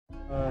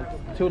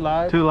2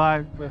 live. 2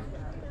 live. With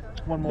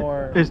 1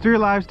 more. It's 3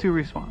 lives, 2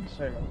 respawns.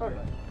 There you go.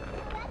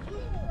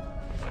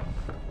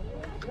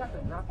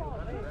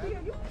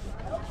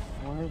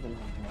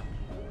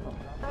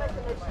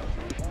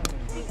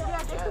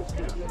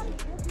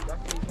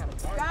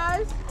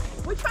 Guys,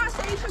 we try to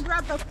say you should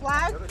grab the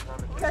flag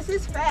because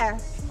he's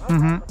fast.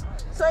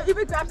 So if he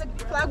grabs the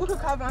flag, we can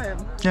cover him.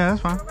 Yeah,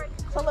 that's fine.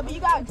 So look,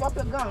 you gotta drop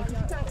your gun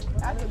because you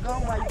can't have your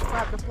gun while you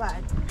grab the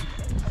flag.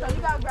 So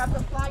you gotta grab the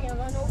flag and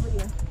run over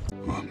here.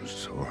 I'm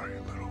sorry,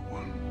 little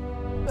one.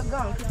 Your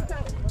gun, because you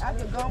can't have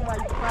your gun while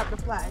you grab the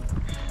flag.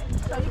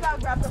 So you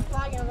gotta grab the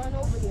flag and run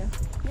over here.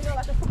 You know,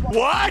 like a football.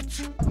 What?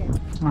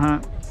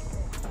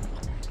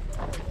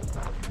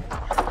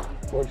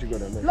 Why don't you go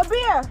down there?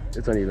 LeBeer,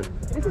 It's uneven.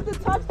 this is the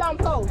touchdown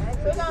post. So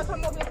you gotta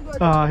come over here to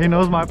go. He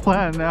knows my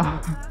plan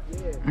now.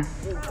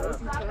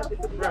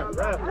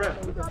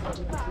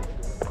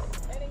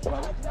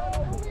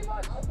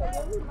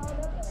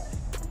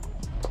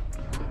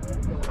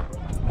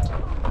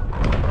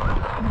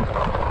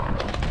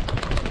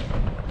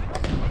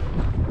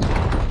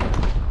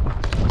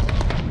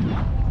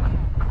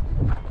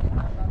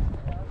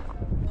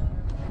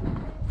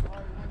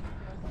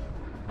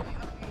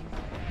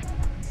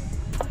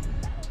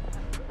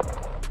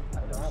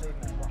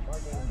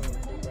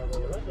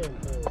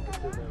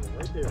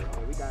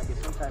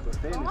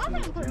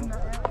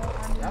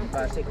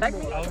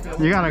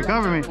 You gotta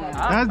cover me.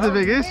 That's the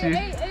big issue.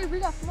 Hey, we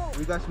got smoke.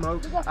 We got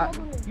smoke.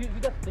 You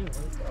got things.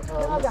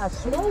 I got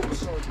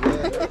smokes.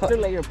 Still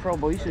lay your pro,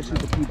 boy. You should shoot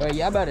the people. Hey,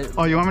 y'all better.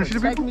 Oh, you want me to shoot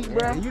the check people? me,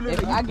 bro.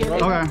 If I get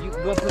lit up, you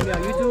go put me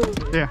on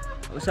YouTube. Yeah.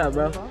 What's up,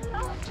 bro?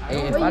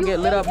 Hey, if I get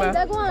lit up, bro. Is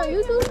that going on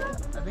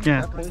YouTube?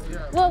 Yeah.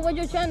 What's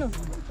your channel?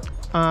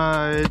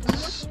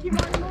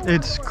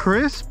 It's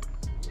Crisp,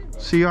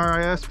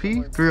 CRISP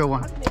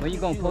 301. When you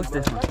gonna post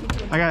this one?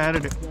 I gotta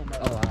edit it.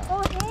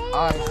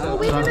 Alright, so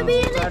we gonna be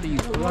in it? subscribe to you.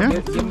 Yeah,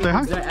 Give me say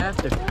hi. the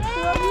after.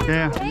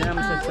 Yeah. And then I'm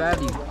gonna subscribe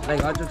to you.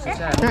 Like, I'll just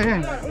subscribe.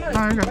 Yeah.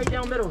 Alright,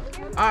 good.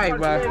 Alright,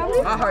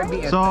 bro. My heart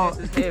beating So, fast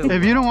as hell.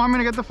 if you don't want me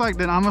to get the flag,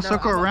 then I'm gonna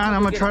circle around.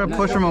 I'm gonna try to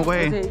push him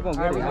away. Hey,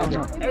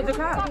 the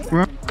cop.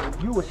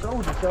 You a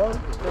soldier, son.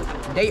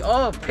 They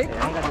all pick.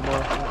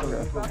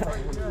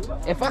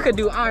 If I could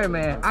do Iron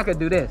Man, I could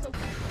do this.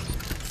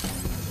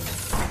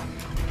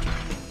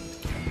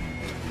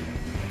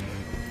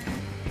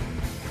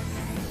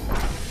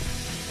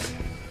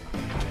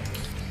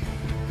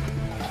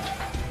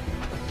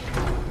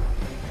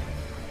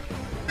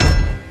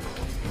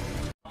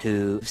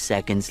 Two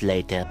seconds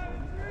later.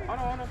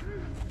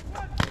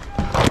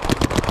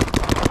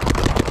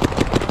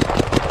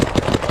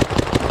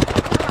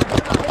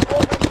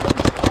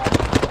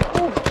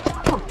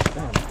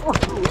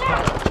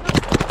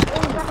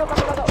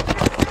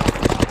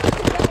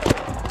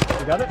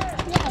 You got it?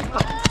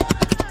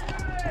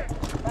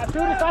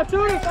 Stop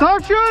shooting!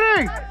 Stop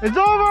shooting! It's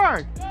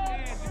over!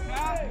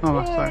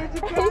 Oh, sorry.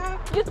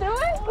 You threw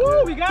it?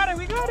 Woo, we got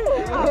it!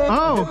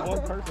 Oh!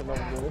 One person over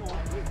there.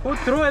 Who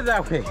threw it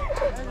that way?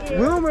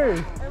 Wilmer.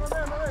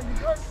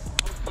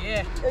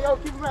 Yeah. Hey, yo,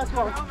 keep your mask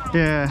on.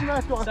 Yeah.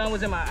 Sun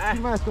was in my eye.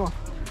 Keep your mask on.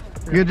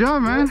 Good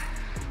job, man.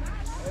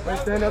 Right,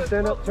 stand up,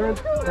 turn. Stand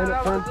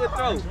up,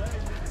 turn.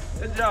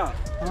 Good job.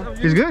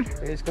 He's good.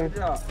 Yeah, he's good.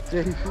 Yeah,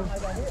 he's good.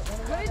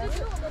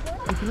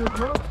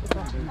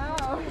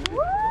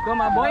 Go,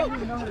 my boy.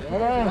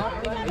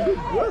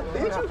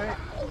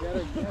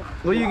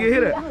 Where you get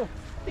hit at?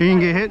 He didn't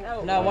get hit.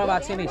 No, what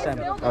about Timmy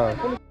Simon? I'm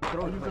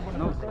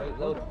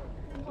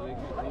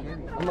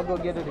gonna go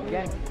get it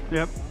again.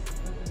 Yep.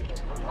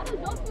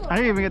 I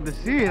didn't even get to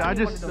see it. I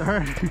just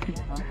heard.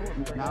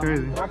 It's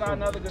crazy. I got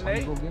another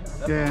grenade.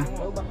 Yeah.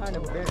 Go behind the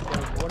bed.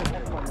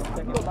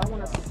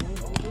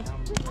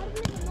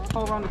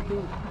 Hold on the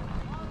food.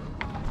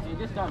 You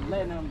just start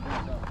letting them.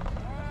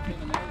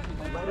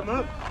 Light him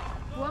up.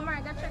 Wilmer,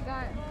 I got your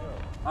gun.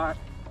 All right.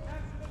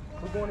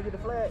 Who's going to get the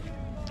flag?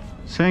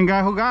 Same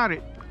guy who got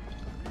it.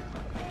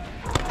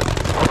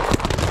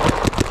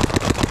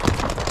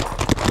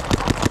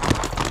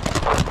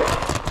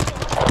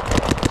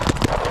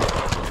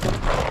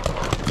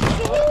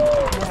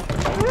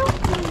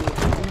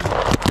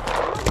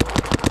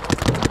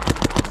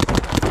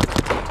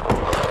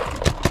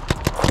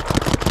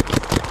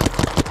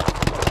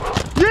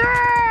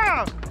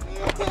 Yeah!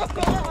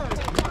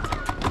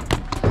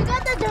 We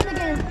got that done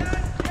again.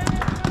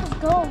 Let's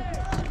go.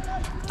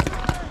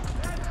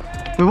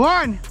 We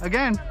won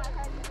again.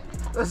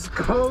 Let's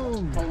go.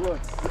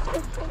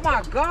 Oh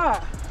my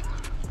God.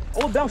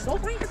 Oh, bounce.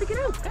 Don't think to get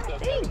out. God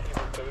dang.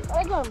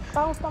 I'm gonna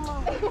bounce them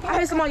off. I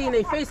hit somebody in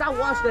their face. I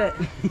watched that.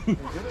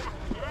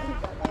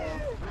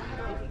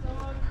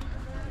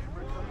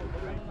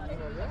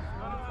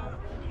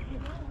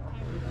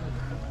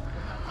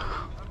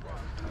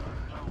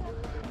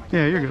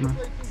 Yeah, you're good, man.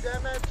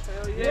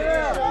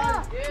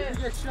 Yeah. If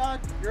you get shot,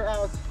 you're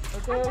out.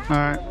 Okay. All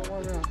right.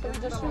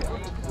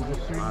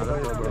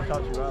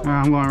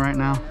 I'm going right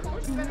now.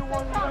 You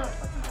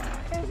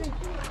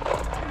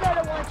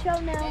gotta watch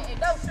out now.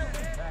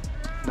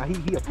 Nah, he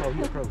a pro.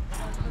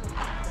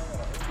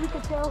 You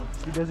can tell.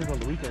 He does it on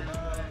the weekends.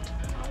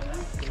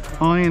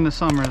 Only in the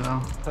summer though.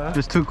 Huh?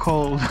 It's too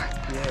cold.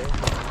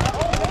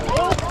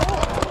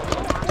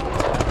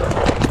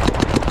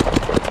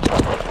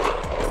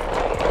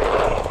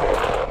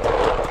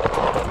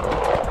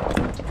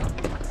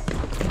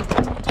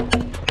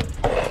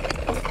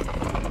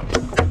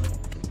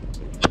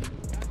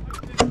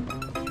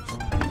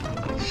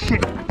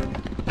 Shit.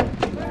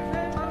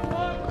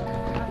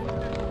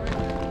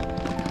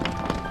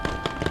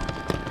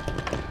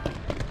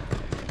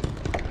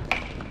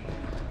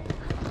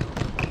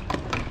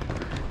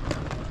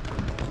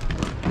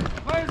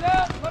 Players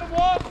out, let him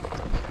walk.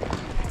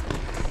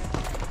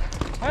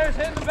 Players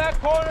hit in the back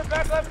corner,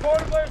 back left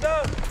corner, players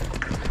out.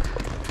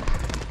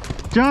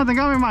 Jonathan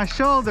got me my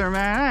shoulder,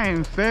 man. That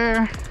ain't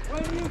fair.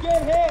 When you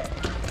get hit,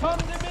 come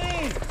to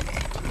me.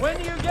 When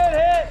you get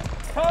hit,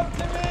 come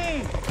to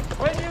me.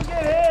 When you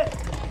get hit,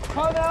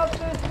 come out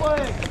this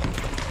way.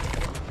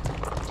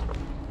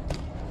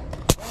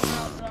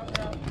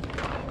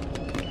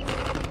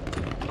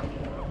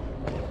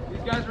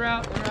 These guys are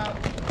out, they're out.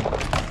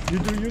 You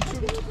do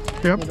YouTube?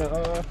 Yep.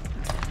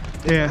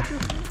 Yeah.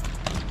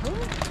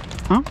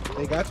 Huh?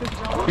 They got you?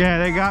 Yeah,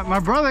 they got, my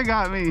brother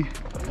got me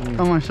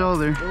on my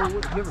shoulder. You have a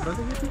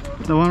brother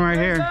YouTube? The one right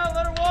Players here. out,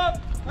 let her walk.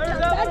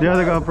 Players out. The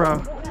other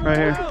GoPro, right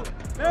here.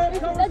 Man,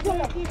 come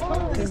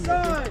to the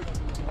side.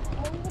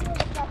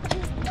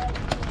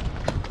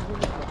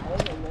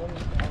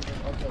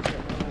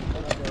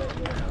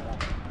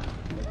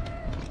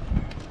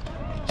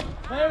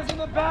 Players in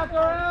the back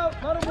are out.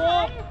 Let them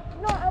walk.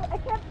 No,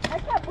 I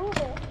kept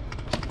moving.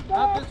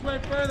 Out this way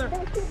further.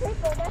 There's two people,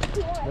 that's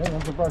two ones. Man,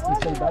 I'm surprised you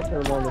stayed back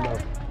there long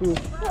enough. Who?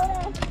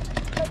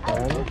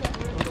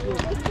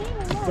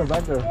 They're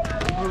back there.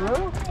 For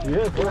real?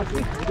 Yes,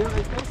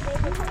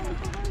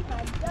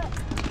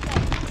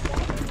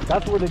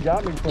 that's where they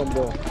got me from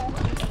though.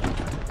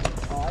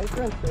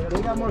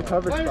 They got more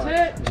coverage. Players spots.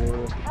 hit.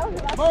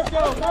 Yeah.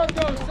 Marco,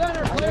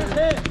 center. Players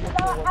hit.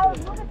 I was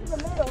moving to the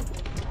middle.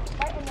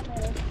 Right in the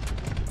middle.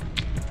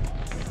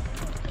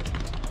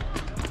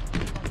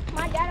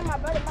 My dad and my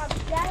brother do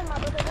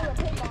a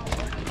paintball.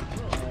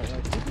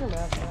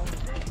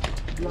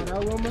 You want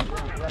that, Wilma?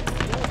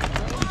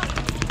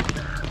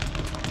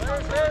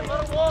 Players hit. Let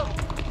them walk.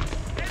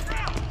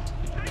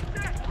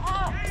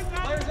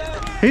 Players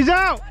out. He's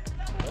out!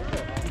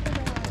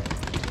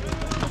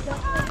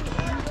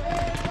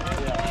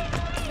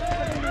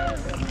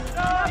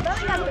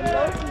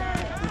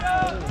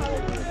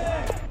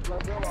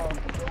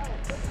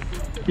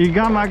 You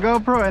got my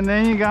GoPro and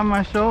then you got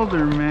my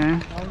shoulder,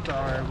 man. I'm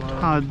sorry, bro.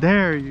 How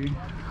dare you?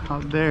 How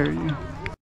dare you?